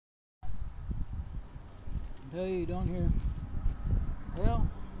day down here. Well,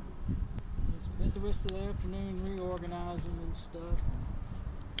 spent the rest of the afternoon reorganizing and stuff.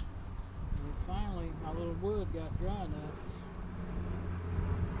 And finally, my little wood got dry enough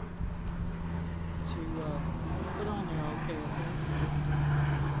to put on there okay, I think.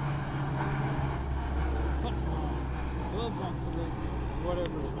 Put my gloves on so that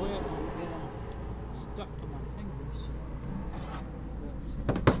whatever's wet won't get stuck to my fingers.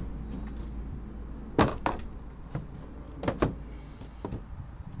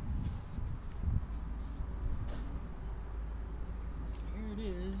 Here it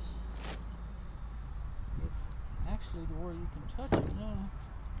is. It's actually to where you can touch it now.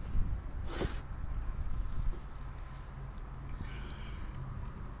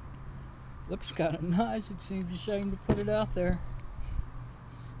 Looks kind of nice. It seems a shame to put it out there.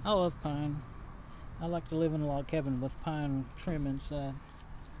 I love pine. I like to live in a log cabin with pine trim inside.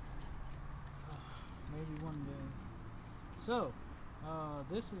 Maybe one day. So,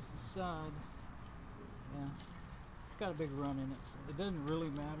 this is the side. Yeah, it's got a big run in it, so it doesn't really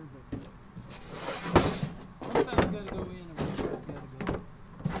matter. But one side's got to go in and one side's got to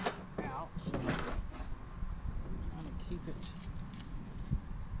go out. So, I'm trying to keep it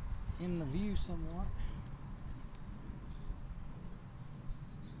in the view somewhat.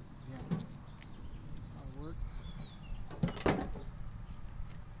 Yeah, that'll work.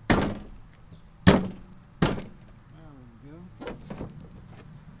 There we go.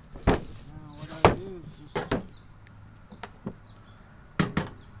 Now what I do is just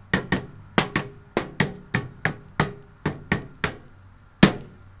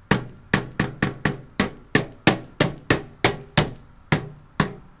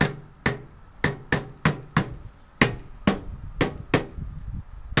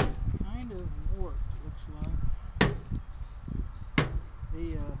worked, looks like.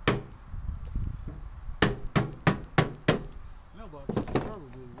 The mailbox is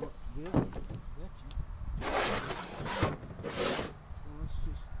probably worked good. So let's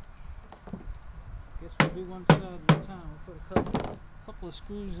just, guess we'll do one side at a time. We'll put a couple of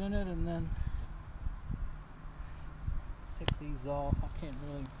screws in it and then take these off. I can't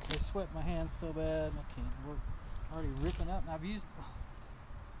really, they sweat my hands so bad. I can't work. Already ripping up. And I've used,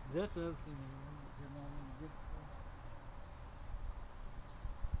 that's the other thing.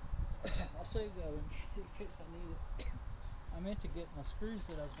 I'll save that one in case I need it. I meant to get my screws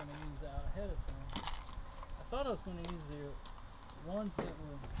that I was going to use out ahead of time. I thought I was going to use the ones that I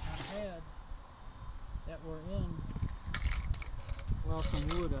had that were in, well, some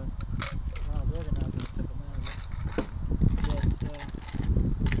wood. I recognized it, I took them out of it. But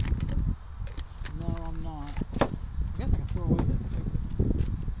no, I'm not. I guess I can throw away that paper.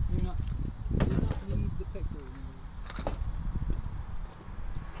 Do not need the paper anymore.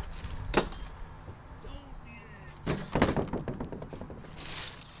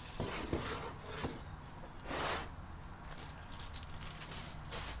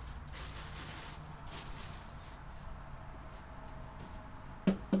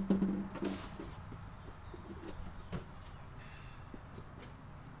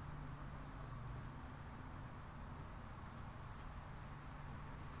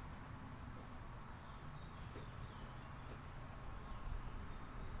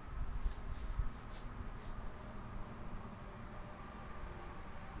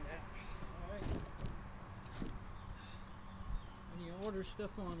 Order stuff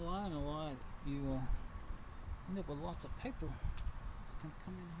online a lot, you end up with lots of paper that can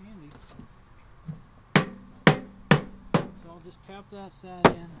come in handy. So I'll just tap that side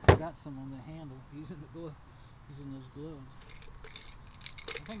in. I got some on the handle using those gloves.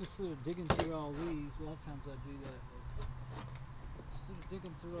 I think instead of digging through all these, a lot of times I do that. Instead of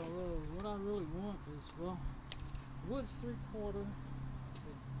digging through all those, what I really want is, well, wood's 3/4.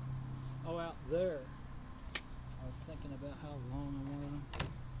 Oh, out there. I was thinking about how long I wanted them. I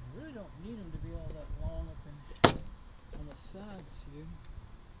really don't need them to be all that long up on the sides here.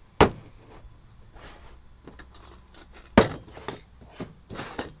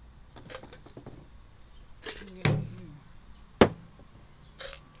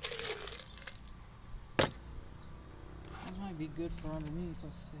 That might be good for underneath.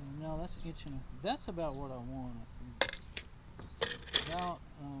 Let's see. No, that's inching. That's about what I want, I think. About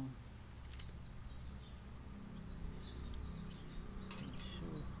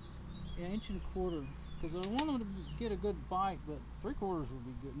yeah, 1.25 inches, because I want them to get a good bite, but 3/4 would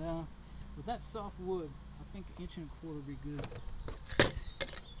be good. Now, with that soft wood, I think 1.25 inches would be good.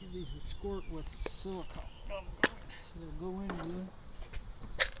 Give these a squirt with silicone, so they'll go in good.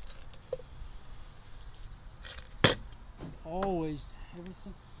 always, ever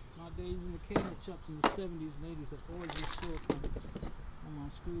since my days in the cable shops in the 70s and 80s, I've always used silicone on my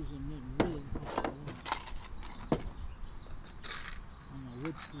screws, and it really helps a lot. On my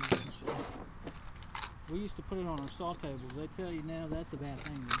wood screws and shit. We used to put it on our saw tables. They tell you now that's a bad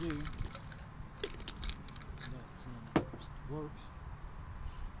thing to do. But it works.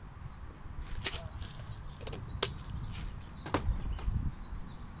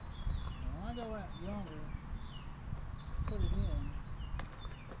 When I go out yonder, put it in,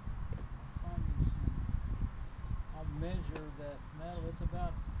 find me some, I'll measure that metal. It's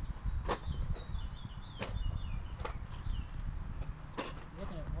about,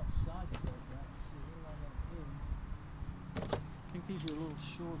 looking at what size it is, right? See, what am I going to do? I think these are a little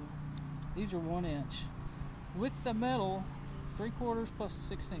shorter. These are 1 inch. With the metal, 3/4 plus a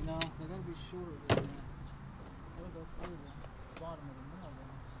 16. No, they got to be shorter than that. Gotta go through the bottom of the metal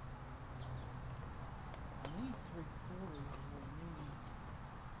there. I need 3/4 is what I need.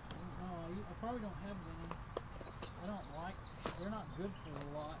 No, I probably don't have any. I don't like, they're not good for a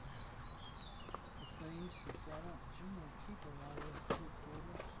lot of things, so I don't generally keep a lot of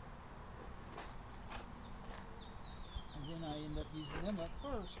 3/4. And then I end up using them up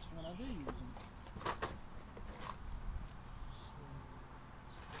first when I do use them. So,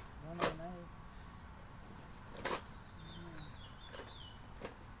 1 1/8.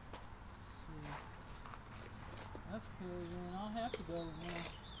 Okay, then I'll have to go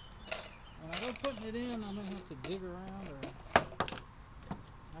when I go putting it in. I may have to dig around, or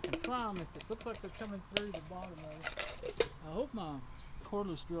I can try them if it looks like they're coming through the bottom of it. I hope my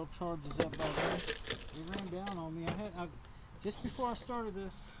cordless drill charges up by then. It ran down on me. I just before I started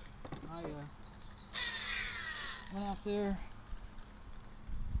this, I went out there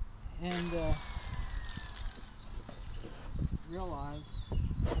and realized,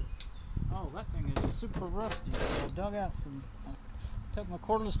 oh, that thing is super rusty. So I dug out some, I took my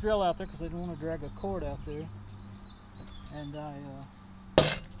cordless drill out there because I didn't want to drag a cord out there, and I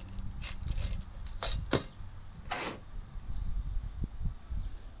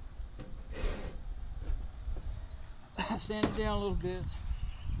sanded down a little bit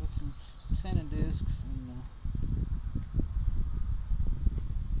with some sanding discs, and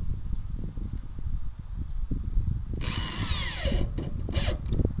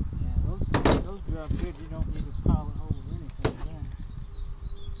yeah, those dry good. You don't need to pile it over anything then.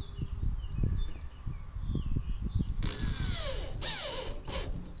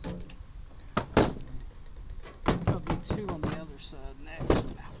 I'll do 2 on the other side next.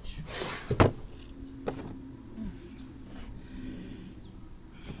 Ouch.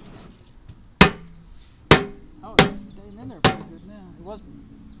 Oh, it's staying in there pretty good now. It was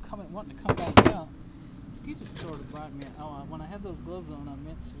wanting to come back out. Mosquitoes started biting me. Oh, when I had those gloves on, I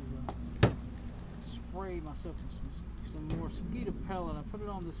meant to spray myself with some more mosquito repellent. I put it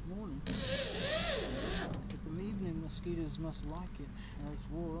on this morning. But the evening mosquitoes must like it, or it's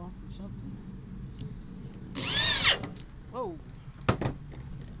wore off or something. Whoa!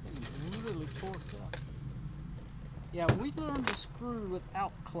 It's really torqued up. Yeah, we learned to screw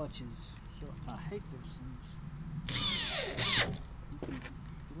without clutches, so I hate those things. If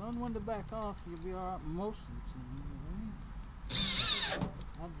you learn when to back off, you'll be alright most of the time.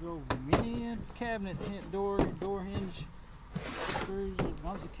 I drove many a cabinet door hinge screws. When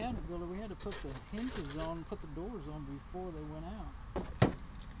I was a cabinet builder, we had to put the hinges on and put the doors on before they went out. I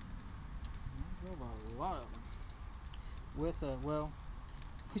drove a lot of them. With well,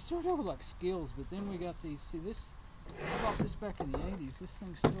 we started out with like skills, but then we got these. See this? I bought this back in the 80s. This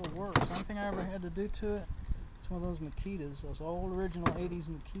thing still works. The only thing I ever had to do to it, it's one of those Makitas, those old original 80s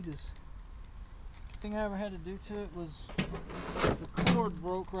Makitas. The thing I ever had to do to it was the cord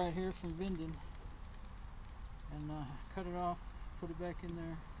broke right here from Vinden, and cut it off, put it back in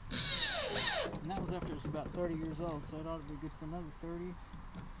there, and that was after it was about 30 years old, so it ought to be good for another 30.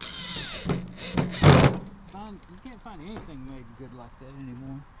 You can't find anything made good like that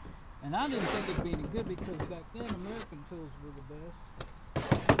anymore. And I didn't think it'd be any good because back then American tools were the best.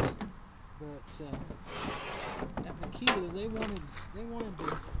 But at Makita, they wanted to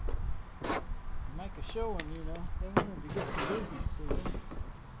make a showing, you know. They wanted to get some business, so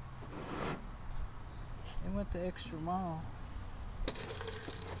they went the extra mile.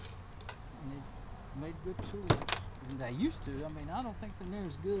 And they made good tools. And they used to. I mean, I don't think they're near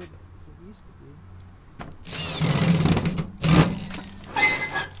as good as they used to be.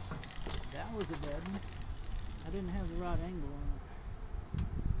 That was a bad one. I didn't have the right angle on it.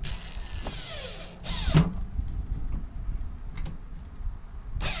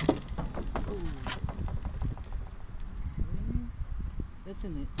 Ooh. That's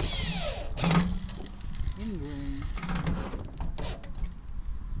in the end grain.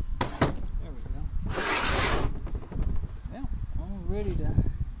 ready to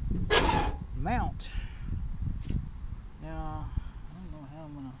mount. Now, I don't know how I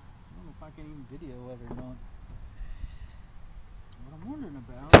don't know if I can even video it or not. What I'm wondering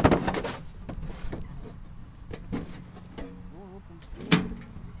about, door opens good.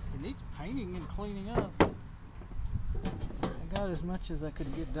 It needs painting and cleaning up. I got as much as I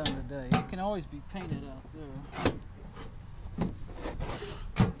could get done today. It can always be painted out there.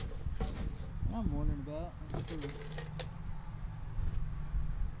 What I'm wondering about, let's see.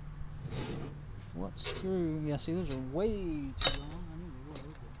 What screw? Yeah, see, those are way too long. I need a wood.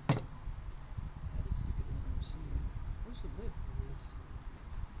 I had to stick it in the machine. Where's the lid for this?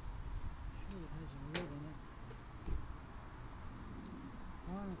 Sure, it has a lid in it.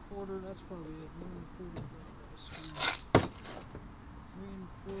 1 1/4. That's probably it. 1 1/4. Screw.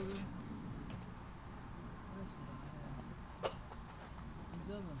 3 1/4. That's not bad. These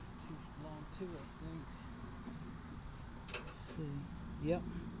other ones are too long too, I think. Let's see. Yep.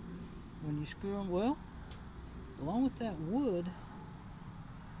 When you screw them, well, along with that wood,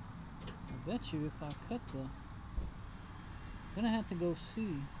 I bet you if I cut the, I'm gonna have to go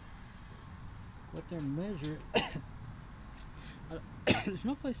see what they're measuring. There's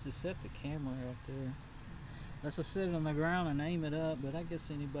no place to set the camera out there. Unless I set it on the ground and aim it up, but I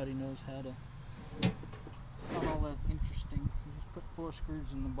guess anybody knows how to. It's not all that interesting. You just put 4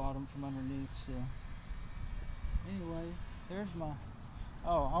 screws in the bottom from underneath, so. Anyway, there's my.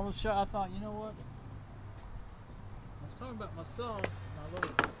 Oh, I thought, you know what? I was talking about my saw, my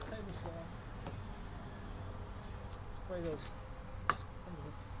little table saw. Spray those things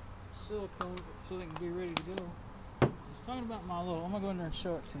with silicone so they can be ready to go. I was talking about my little, I'm going to go in there and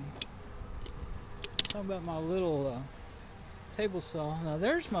show it to you. Talking about my little table saw. Now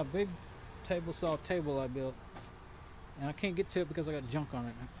there's my big table saw table I built. And I can't get to it because I got junk on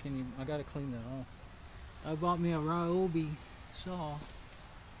it. I got to clean that off. I bought me a Ryobi saw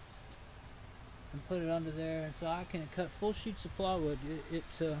and put it under there, so I can cut full sheets of plywood. It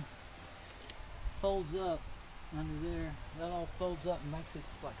folds up under there. That all folds up and makes it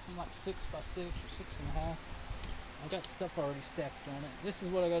like something like 6 by 6 or 6.5. I got stuff already stacked on it. This is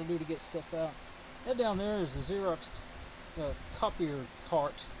what I got to do to get stuff out. That down there is a Xerox copier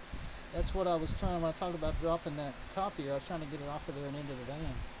cart. That's what I was trying, when I talked about dropping that copier, I was trying to get it off of there and into the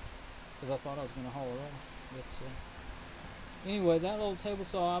van because I thought I was going to haul it off. But, anyway, that little table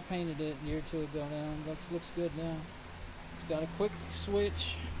saw, I painted it a year or two ago now. Looks good now. It's got a quick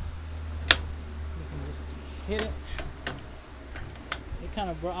switch. You can just hit it. It kind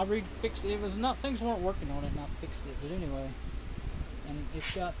of, I fixed it. It was not, things weren't working on it, and I fixed it. But anyway, and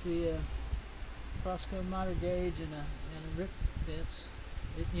it's got the Crosco miter gauge and a rip fence.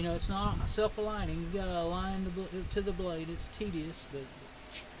 You know, it's not self-aligning. You gotta align to the blade. It's tedious, but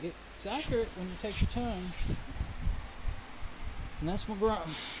it's accurate when you take your time. And that's my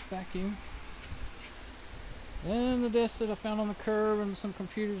vacuum. And the desk that I found on the curb, and some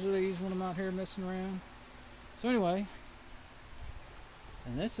computers that I use when I'm out here messing around. So anyway,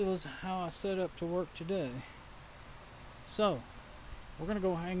 and this was how I set up to work today. So we're gonna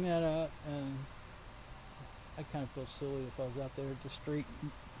go hang that up, and I kind of feel silly if I was out there at the street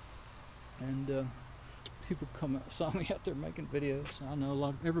and people saw me out there making videos. I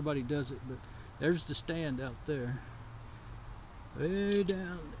know everybody does it, but there's the stand out there. Way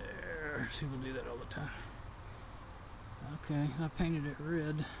down there. People do that all the time. Okay, I painted it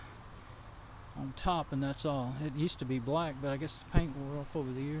red on top, and that's all. It used to be black, but I guess the paint wore off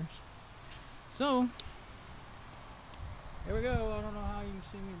over the years. So, here we go. I don't know how you can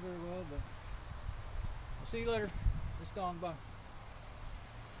see me very well, but I'll see you later. It's gone. Bye.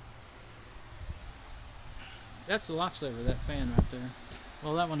 That's the lifesaver, that fan right there.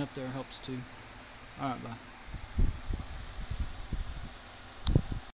 Well, that one up there helps too. Alright, bye.